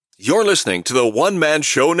You're listening to the One Man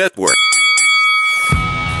Show Network.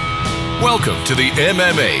 Welcome to the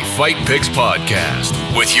MMA Fight Picks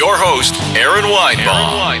Podcast with your host, Aaron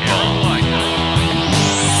Weinbaum.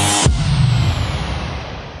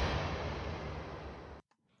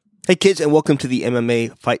 Hey kids, and welcome to the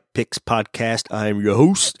MMA Fight Picks Podcast. I'm your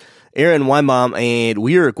host, Aaron Weinbaum, and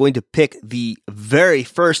we are going to pick the very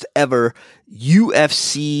first ever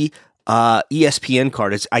UFC ESPN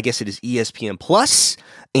card. I guess it is ESPN Plus,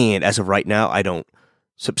 and as of right now, I don't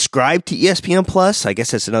subscribe to ESPN Plus. I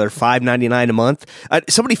guess that's another $5.99 a month.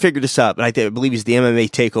 Somebody figured this out, but I believe it's the MMA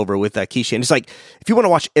Takeover with Keisha. And it's like, if you want to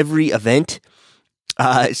watch every event,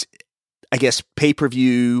 I guess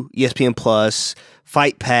pay-per-view, ESPN Plus,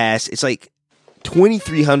 Fight Pass, it's like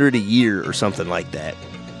 $2,300 a year or something like that.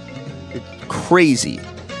 It's crazy.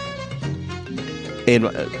 And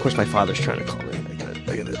of course, my father's trying to call me.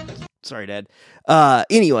 I gotta sorry, Dad.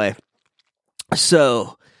 Anyway,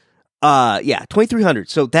 so yeah, $2,300.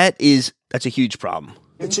 So that's a huge problem.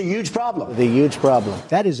 It's a huge problem. The huge problem.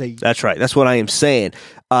 That's right. That's what I am saying.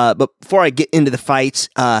 But before I get into the fights,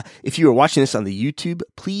 if you are watching this on the YouTube,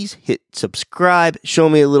 please hit subscribe, show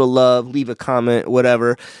me a little love, leave a comment,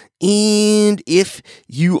 whatever. And if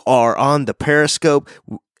you are on the Periscope,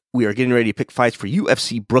 we are getting ready to pick fights for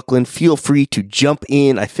UFC Brooklyn. Feel free to jump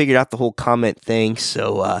in. I figured out the whole comment thing,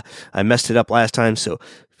 so I messed it up last time. So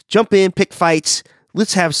jump in, pick fights.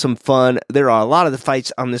 Let's have some fun. There are a lot of the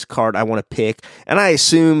fights on this card I want to pick, and I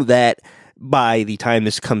assume that by the time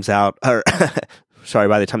this comes out, or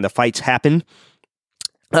by the time the fights happen,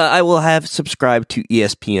 I will have subscribed to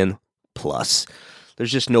ESPN Plus.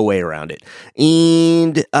 There's just no way around it.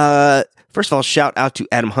 And first of all, shout out to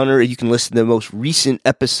Adam Hunter. You can listen to the most recent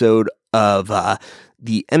episode of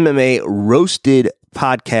the MMA Roasted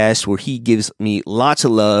podcast, where he gives me lots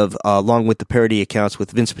of love, along with the parody accounts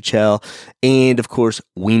with Vince Pichel and, of course,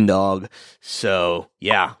 Weendog. So,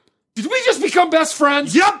 yeah. Did we just become best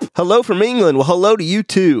friends? Yep. Hello from England. Well, hello to you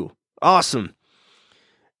too. Awesome.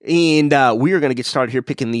 And we are going to get started here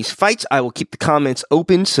picking these fights. I will keep the comments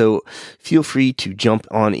open, so feel free to jump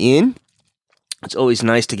on in. It's always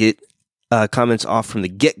nice to get comments off from the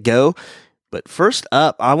get-go. But first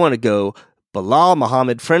up, I want to go Bilal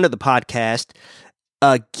Muhammad, friend of the podcast,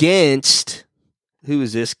 against, who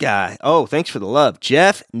is this guy? Oh, thanks for the love.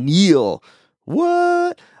 Jeff Neal.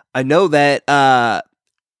 What? I know that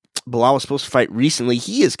Bilal was supposed to fight recently.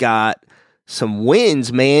 He has got some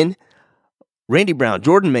wins, man. Randy Brown,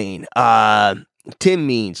 Jordan Main, Tim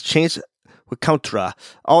Means, Chance Contra,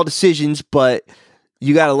 all decisions, but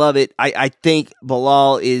you got to love it. I think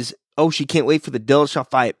Bilal is, she can't wait for the Diliashaw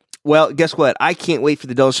fight. Well, guess what? I can't wait for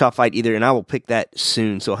the Diliashaw fight either, and I will pick that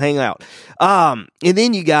soon, so hang out. And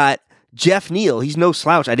then you got Jeff Neal. He's no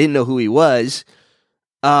slouch. I didn't know who he was.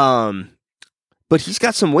 But he's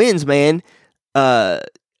got some wins, man. Brian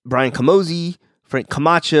Camozzi, Frank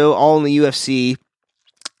Camacho, all in the UFC.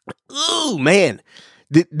 Ooh, man.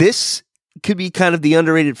 This could be kind of the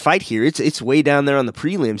underrated fight here. It's way down there on the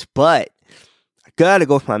prelims, but I gotta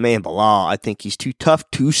go with my man Bilal. I think he's too tough,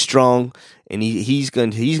 too strong, and he's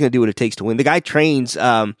gonna do what it takes to win. The guy trains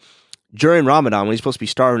during Ramadan when he's supposed to be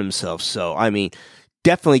starving himself. So I mean,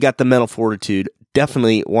 definitely got the mental fortitude.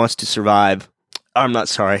 Definitely wants to survive. Not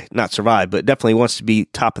survive, but definitely wants to be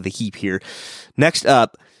top of the heap here. Next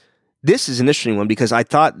up, this is an interesting one because I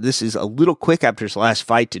thought this is a little quick after his last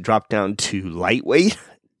fight to drop down to lightweight.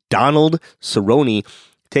 Donald Cerrone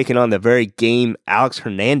taking on the very game Alex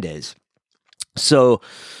Hernandez. So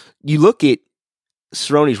you look at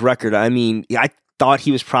Cerrone's record. I mean, I thought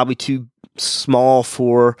he was probably too small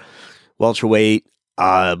for welterweight,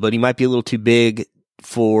 but he might be a little too big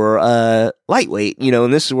for lightweight,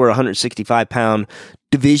 and this is where a 165-pound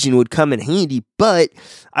division would come in handy, but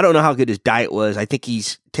I don't know how good his diet was. I think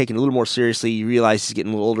he's taken it a little more seriously. You realize he's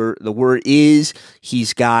getting a little older. The word is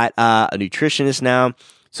he's got a nutritionist now.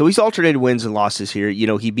 So he's alternated wins and losses here.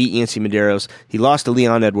 He beat Yancy Medeiros. He lost to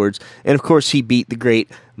Leon Edwards. And, of course, he beat the great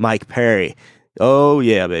Mike Perry. Oh,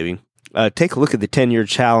 yeah, baby. Take a look at the 10-year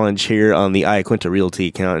challenge here on the Iaquinta Realty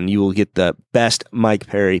account, and you will get the best Mike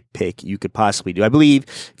Perry pick you could possibly do. I believe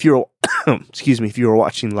if you're, if you were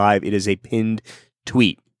watching live, it is a pinned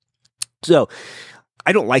tweet. So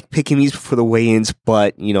I don't like picking these before the weigh-ins,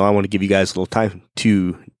 but, I want to give you guys a little time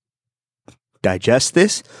to digest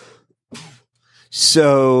this.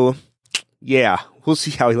 So, yeah, we'll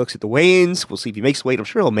see how he looks at the weigh-ins. We'll see if he makes the weight. I'm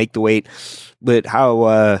sure he'll make the weight, but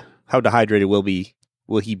how dehydrated will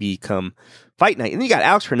he become fight night? And then you got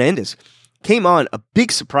Alex Hernandez. Came on a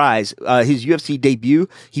big surprise. His UFC debut,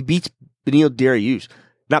 he beats Beneil Dariush.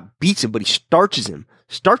 Not beats him, but he starches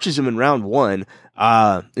him in round one.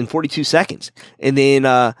 in 42 seconds. And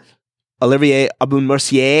then Olivier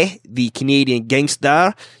Aubin-Mercier, the Canadian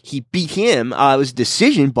gangster, he beat him. It was a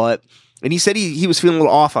decision, and he said he was feeling a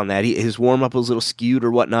little off on that. His warm-up was a little skewed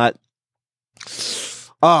or whatnot.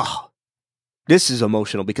 Oh, this is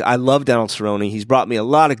emotional because I love Donald Cerrone. He's brought me a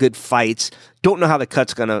lot of good fights. Don't know how the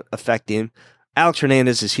cut's going to affect him. Alex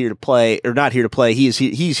Hernandez is here to play, or not here to play. He's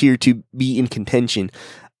here to be in contention.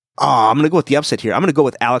 Oh, I'm going to go with the upset here. I'm going to go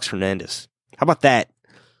with Alex Hernandez. How about that?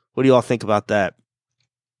 What do you all think about that?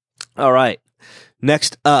 All right.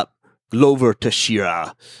 Next up, Glover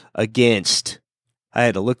Teixeira against, I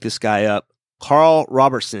had to look this guy up, Carl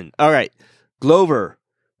Robertson. All right. Glover,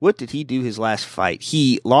 what did he do his last fight?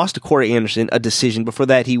 He lost to Corey Anderson, a decision. Before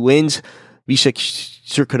that, he wins Vishek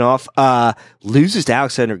Surkanov, loses to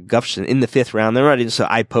Alexander Gustafsson in the 5th round. They're not into some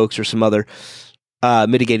eye pokes or some other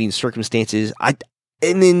mitigating circumstances.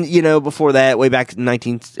 And then, before that, way back in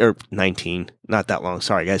 19, not that long,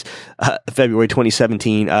 sorry guys, February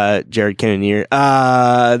 2017, Jared Cannonier.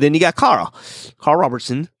 Then you got Carl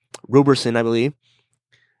Robertson, I believe.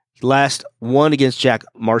 Last won against Jack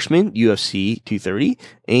Marshman, UFC 230,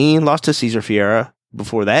 and lost to Cesar Fiera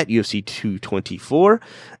before that, UFC 224,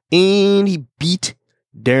 and he beat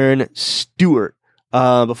Darren Stewart.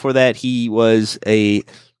 Before that, he was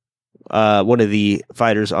one of the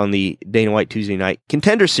fighters on the Dana White Tuesday Night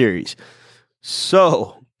Contender Series.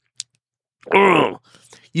 So, I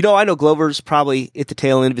know Glover's probably at the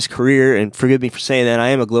tail end of his career, and forgive me for saying that. I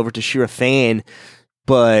am a Glover Teixeira fan,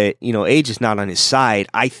 but, age is not on his side.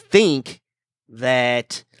 I think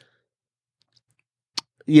that,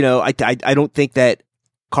 I don't think that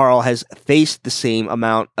Carl has faced the same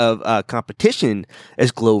amount of competition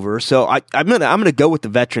as Glover. So I'm gonna go with the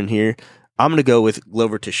veteran here. I'm gonna go with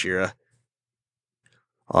Glover Teixeira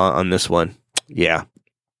on this one. Yeah.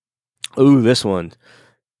 Ooh, this one.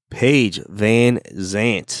 Paige Van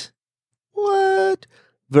Zant. What?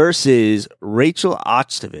 Versus Rachel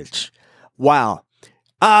Ostovich. Wow.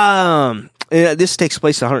 This takes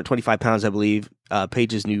place at 125 pounds, I believe.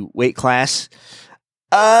 Paige's new weight class.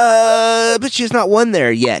 But she has not won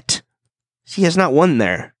there yet. She has not won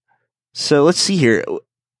there. So let's see here.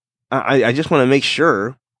 I just want to make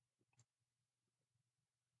sure.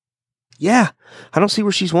 Yeah, I don't see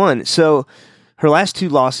where she's won. So her last 2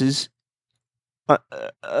 losses,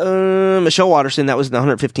 Michelle Watterson, that was the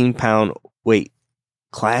 115-pound weight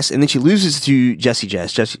class, and then she loses to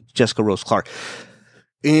Jessica Rose Clark.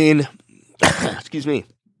 And excuse me,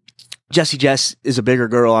 Jess is a bigger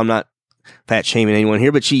girl. I'm not fat shaming anyone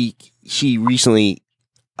here, but she recently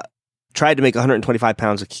tried to make 125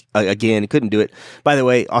 pounds again. Couldn't do it. By the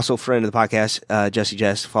way, also friend of the podcast, Jessie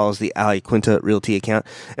Jess, follows the Ali Quinta Realty account.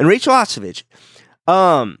 And Rachel Ostovich,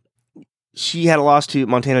 she had a loss to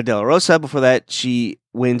Montana De La Rosa. Before that, she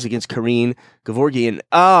wins against Karine Gevorgian.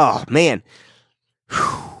 Oh, man.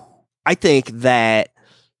 Whew. I think that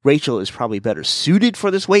Rachel is probably better suited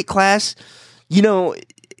for this weight class.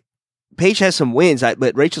 Paige has some wins,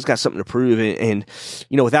 but Rachel's got something to prove. And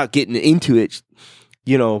without getting into it,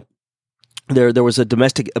 there was a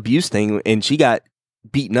domestic abuse thing, and she got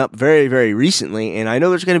beaten up very, very recently. And I know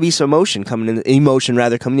there's going to be some emotion coming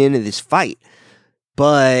into this fight.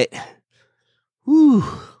 But, whew,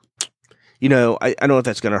 I don't know if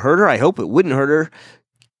that's going to hurt her. I hope it wouldn't hurt her.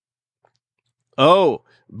 Oh,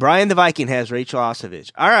 Brian the Viking has Rachel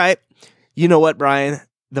Ostovich. All right. You know what, Brian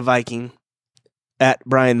the Viking? At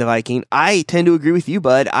Brian the Viking, I tend to agree with you,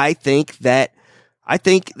 bud. I think that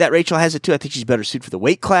Rachel has it too. I think she's better suited for the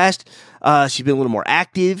weight class. She's been a little more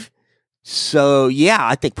active. So yeah,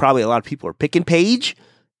 I think probably a lot of people are picking Paige,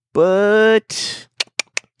 but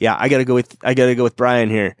yeah, I gotta go with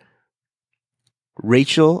Brian here.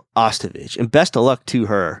 Rachel Ostovich, and best of luck to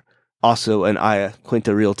her. Also an Aya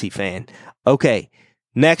Quinta Realty fan. Okay,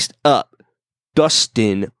 next up,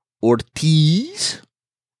 Dustin Ortiz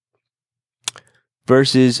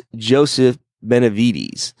versus Joseph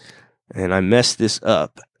Benavides. And I messed this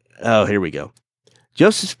up. Oh, here we go.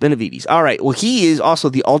 Joseph Benavides. All right. Well, he is also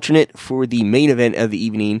the alternate for the main event of the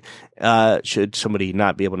evening. Should somebody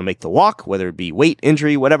not be able to make the walk, whether it be weight,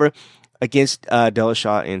 injury, whatever, against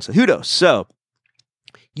Diliashaw and Cejudo. So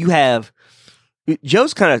you have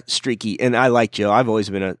Joe's kind of streaky, and I like Joe. I've always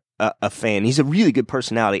been a fan. He's a really good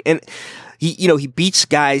personality, and he beats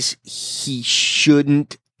guys he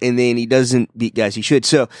shouldn't, and then he doesn't beat guys he should.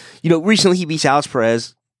 So recently he beats Alex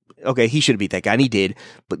Perez. Okay, he should have beat that guy, and he did,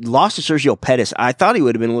 but lost to Sergio Pettis. I thought he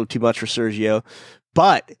would have been a little too much for Sergio,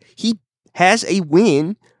 but he has a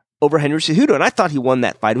win over Henry Cejudo, and I thought he won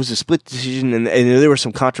that fight. It was a split decision, and there was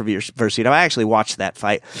some controversy. I actually watched that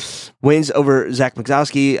fight. Wins over Zach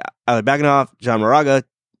Mixowski, Ali Baganov, John Moraga,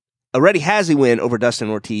 already has a win over Dustin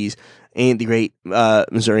Ortiz and the great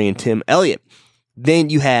Missourian Tim Elliott. Then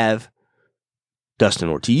you have Dustin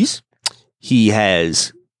Ortiz. He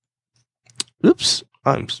has,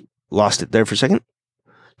 I'm lost it there for a second.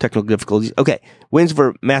 Technical difficulties. Okay. Wins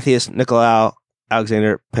for Matthias Nicolau,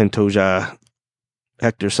 Alexander Pantoja,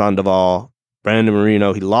 Hector Sandoval, Brandon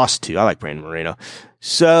Moreno. He lost to. I like Brandon Moreno.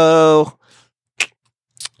 So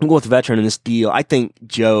I'm going with the veteran in this deal. I think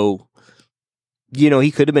Joe,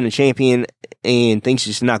 he could have been a champion and things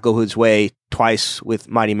just did not go his way twice with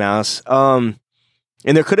Mighty Mouse. And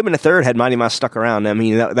there could have been a third had Mighty Mouse stuck around. I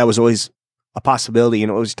mean, that was always a possibility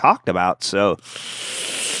and it was talked about. So,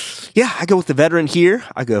 yeah, I go with the veteran here.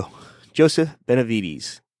 I go Joseph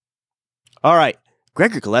Benavides. All right,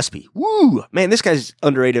 Gregor Gillespie. Woo! Man, this guy's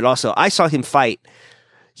underrated also. I saw him fight.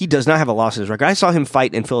 He does not have a loss in his record. I saw him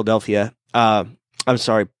fight in Philadelphia.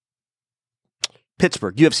 Pittsburgh.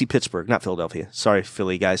 UFC Pittsburgh, not Philadelphia. Sorry,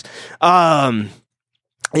 Philly guys. And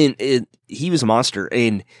he was a monster.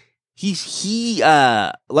 And he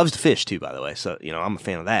loves to fish too, by the way. So, I'm a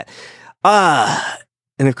fan of that.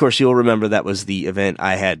 And of course you'll remember that was the event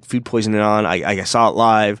I had food poisoning on. I saw it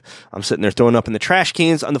live. I'm sitting there throwing up in the trash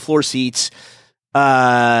cans on the floor seats,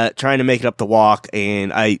 trying to make it up the walk.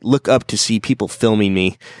 And I look up to see people filming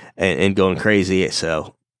me and going crazy.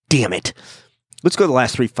 So damn it. Let's go to the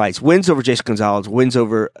last three fights. Wins over Jason Gonzalez, wins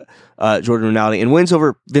over Jordan Rinaldi, and wins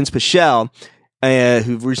over Vince Pichel,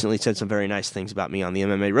 who recently said some very nice things about me on the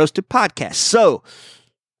MMA Roasted podcast. So,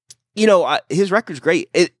 his record's great.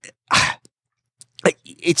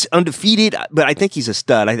 It's undefeated, but I think he's a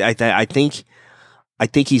stud. I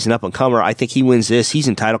think he's an up-and-comer. I think he wins this. He's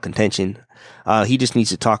in title contention. He just needs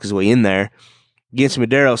to talk his way in there. Against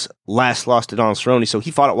Medeiros, lost to Donald Cerrone, so he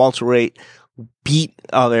fought at welterweight, beat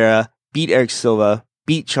Oliveira, beat Eric Silva,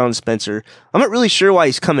 beat Sean Spencer. I'm not really sure why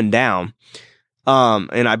he's coming down.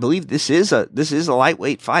 And I believe this is a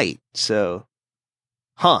lightweight fight. So,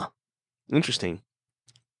 interesting.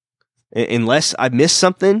 Unless I missed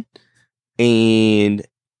something and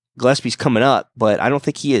Gillespie's coming up, but I don't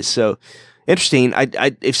think he is. So interesting.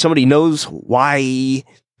 If somebody knows why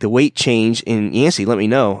the weight change in Yancey, let me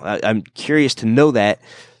know. I'm curious to know that,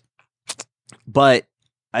 but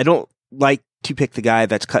I don't like to pick the guy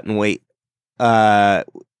that's cutting weight down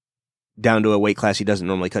to a weight class he doesn't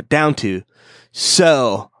normally cut down to.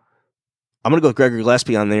 So I'm going to go with Gregor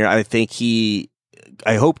Gillespie on there. I think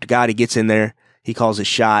I hope to God he gets in there. He calls a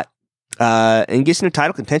shot and gets into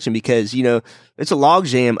title contention because, it's a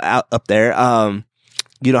logjam up there.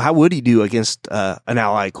 How would he do against an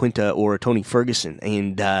Ally Quinta or a Tony Ferguson?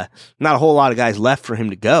 And not a whole lot of guys left for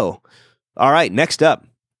him to go. All right, next up,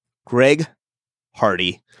 Greg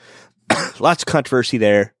Hardy. Lots of controversy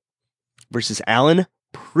there versus Alan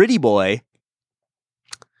Pretty Boy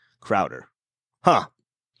Crowder. All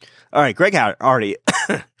right, Greg Hardy.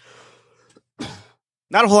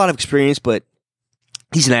 Not a whole lot of experience, but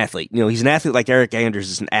he's an athlete. He's an athlete like Eric Anders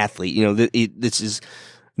is an athlete. This is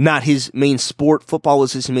not his main sport. Football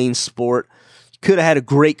was his main sport. Could have had a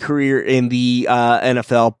great career in the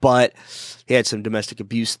NFL, but he had some domestic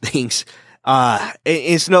abuse things.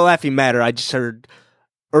 It's no laughing matter. I just heard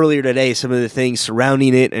earlier today some of the things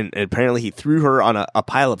surrounding it, and apparently he threw her on a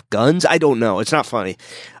pile of guns. I don't know. It's not funny.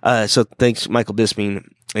 So thanks, Michael Bisping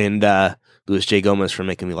and Louis J. Gomez, for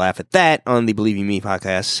making me laugh at that on the Believing Me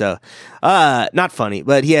podcast. So not funny,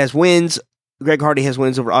 but he has wins. Greg Hardy has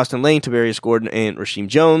wins over Austin Lane, Tiberius Gordon, and Rasheem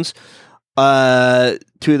Jones.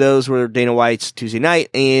 Two of those were Dana White's Tuesday night,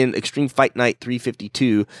 and Extreme Fight Night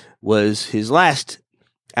 352 was his last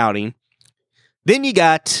outing. Then you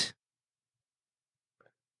got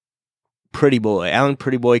Alan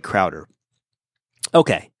Pretty Boy Crowder.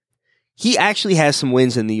 Okay. He actually has some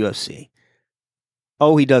wins in the UFC.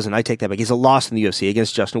 Oh, he doesn't. I take that back. He's a loss in the UFC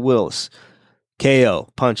against Justin Willis. KO.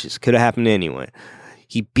 Punches. Could have happened anyway.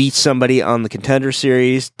 He beats somebody on the Contender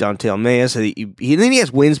Series, Dante Almeida. So then he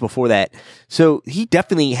has wins before that. So he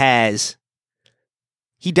definitely has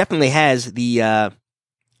the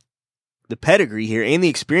pedigree here and the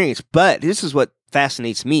experience. But this is what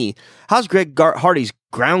fascinates me. How's Greg Hardy's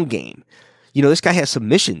ground game? This guy has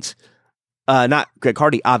submissions. Not Greg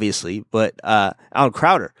Hardy, obviously, but Alan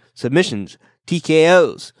Crowder. Submissions,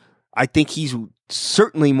 TKOs. I think he's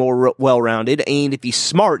certainly more well-rounded, and if he's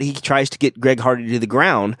smart, he tries to get Greg Hardy to the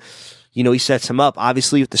ground. He sets him up.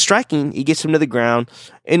 Obviously, with the striking, he gets him to the ground,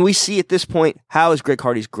 and we see at this point, how is Greg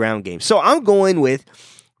Hardy's ground game? So I'm going with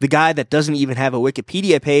the guy that doesn't even have a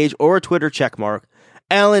Wikipedia page or a Twitter checkmark,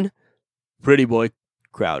 Alan Pretty Boy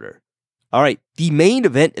Crowder. All right, the main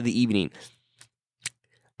event of the evening.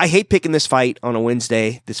 I hate picking this fight on a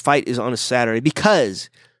Wednesday. This fight is on a Saturday because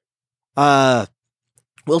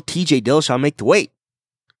Will TJ Dillashaw make the weight?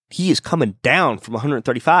 He is coming down from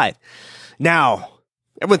 135. Now,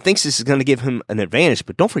 everyone thinks this is going to give him an advantage,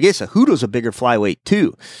 but don't forget, Cejudo's a bigger flyweight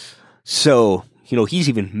too. So, he's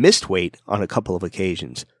even missed weight on a couple of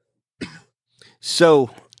occasions. So,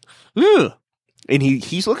 and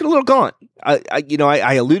he's looking a little gaunt.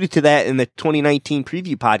 I alluded to that in the 2019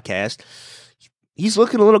 preview podcast. He's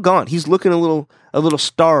looking a little gaunt. He's looking a little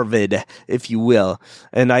starved, if you will.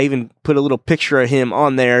 And I even put a little picture of him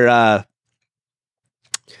on there,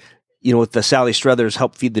 with the Sally Struthers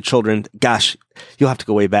Help Feed the Children. Gosh, you'll have to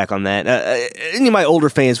go way back on that. Any of my older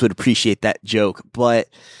fans would appreciate that joke. But,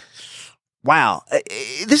 wow,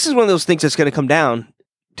 this is one of those things that's going to come down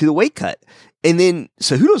to the weight cut. And then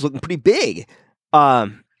Cejudo's looking pretty big.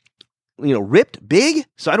 Ripped big.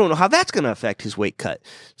 So I don't know how that's going to affect his weight cut.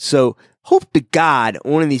 So hope to God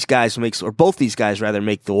one of these guys or both these guys rather,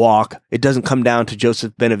 make the walk. It doesn't come down to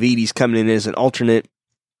Joseph Benavidez coming in as an alternate.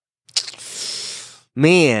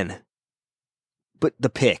 Man. But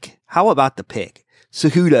the pick. How about the pick?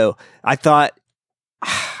 Cejudo. I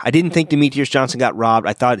didn't think Demetrius Johnson got robbed.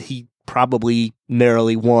 I thought he probably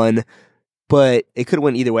narrowly won, but it could have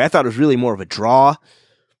went either way. I thought it was really more of a draw,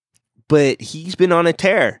 but he's been on a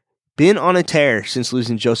tear. Since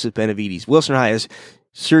losing Joseph Benavidez. Wilson Reyes,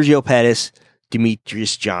 Sergio Pettis,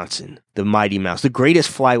 Demetrius Johnson, the Mighty Mouse, the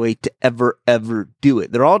greatest flyweight to ever do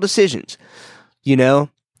it. They're all decisions, Now,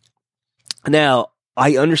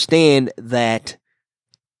 I understand that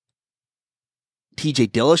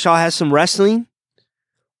TJ Dillashaw has some wrestling.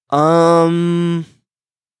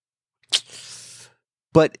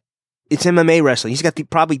 But it's MMA wrestling. He's got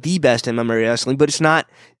probably the best MMA wrestling, but it's not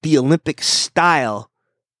the Olympic style.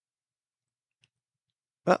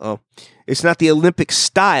 It's not the Olympic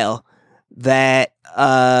style that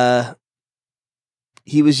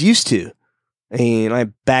he was used to. And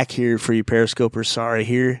I'm back here for you Periscopers. Sorry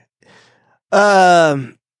here.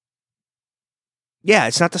 Yeah,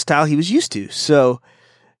 it's not the style he was used to. So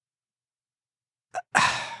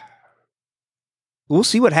we'll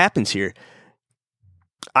see what happens here.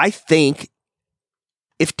 I think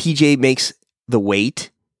if TJ makes the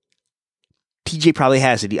weight, TJ probably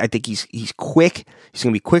has it. I think he's quick. He's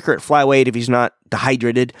going to be quicker at flyweight if he's not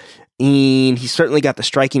dehydrated. And he's certainly got the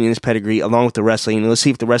striking in his pedigree along with the wrestling. And let's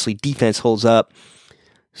see if the wrestling defense holds up.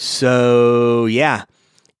 So, yeah.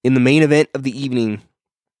 In the main event of the evening,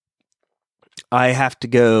 I have to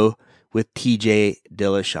go with TJ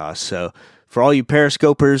Dillashaw. So, for all you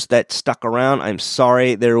Periscopers that stuck around, I'm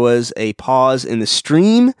sorry there was a pause in the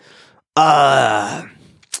stream. But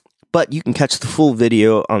you can catch the full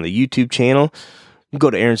video on the YouTube channel. Go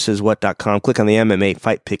to AaronSaysWhat.com, click on the MMA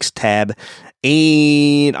Fight Picks tab.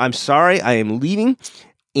 And I'm sorry, I am leaving.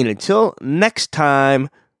 And until next time,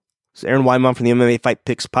 it's Aaron Weinbaum from the MMA Fight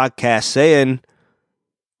Picks podcast saying,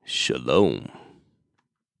 Shalom.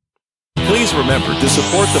 Please remember to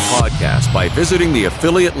support the podcast by visiting the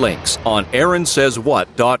affiliate links on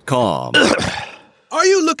AaronSaysWhat.com. Are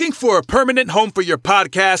you looking for a permanent home for your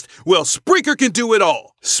podcast? Well, Spreaker can do it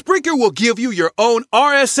all. Spreaker will give you your own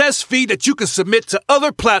RSS feed that you can submit to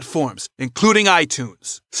other platforms, including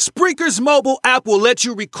iTunes. Spreaker's mobile app will let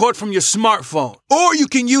you record from your smartphone, or you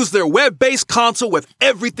can use their web-based console with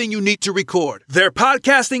everything you need to record. Their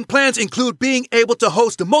podcasting plans include being able to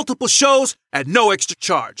host multiple shows at no extra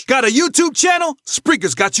charge. Got a YouTube channel?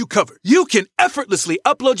 Spreaker's got you covered. You can effortlessly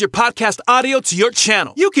upload your podcast audio to your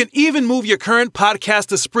channel. You can even move your current podcast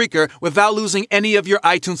to Spreaker without losing any of your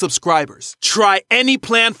iTunes subscribers. Try any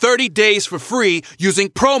plan 30 days for free using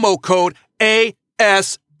promo code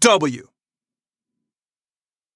ASW.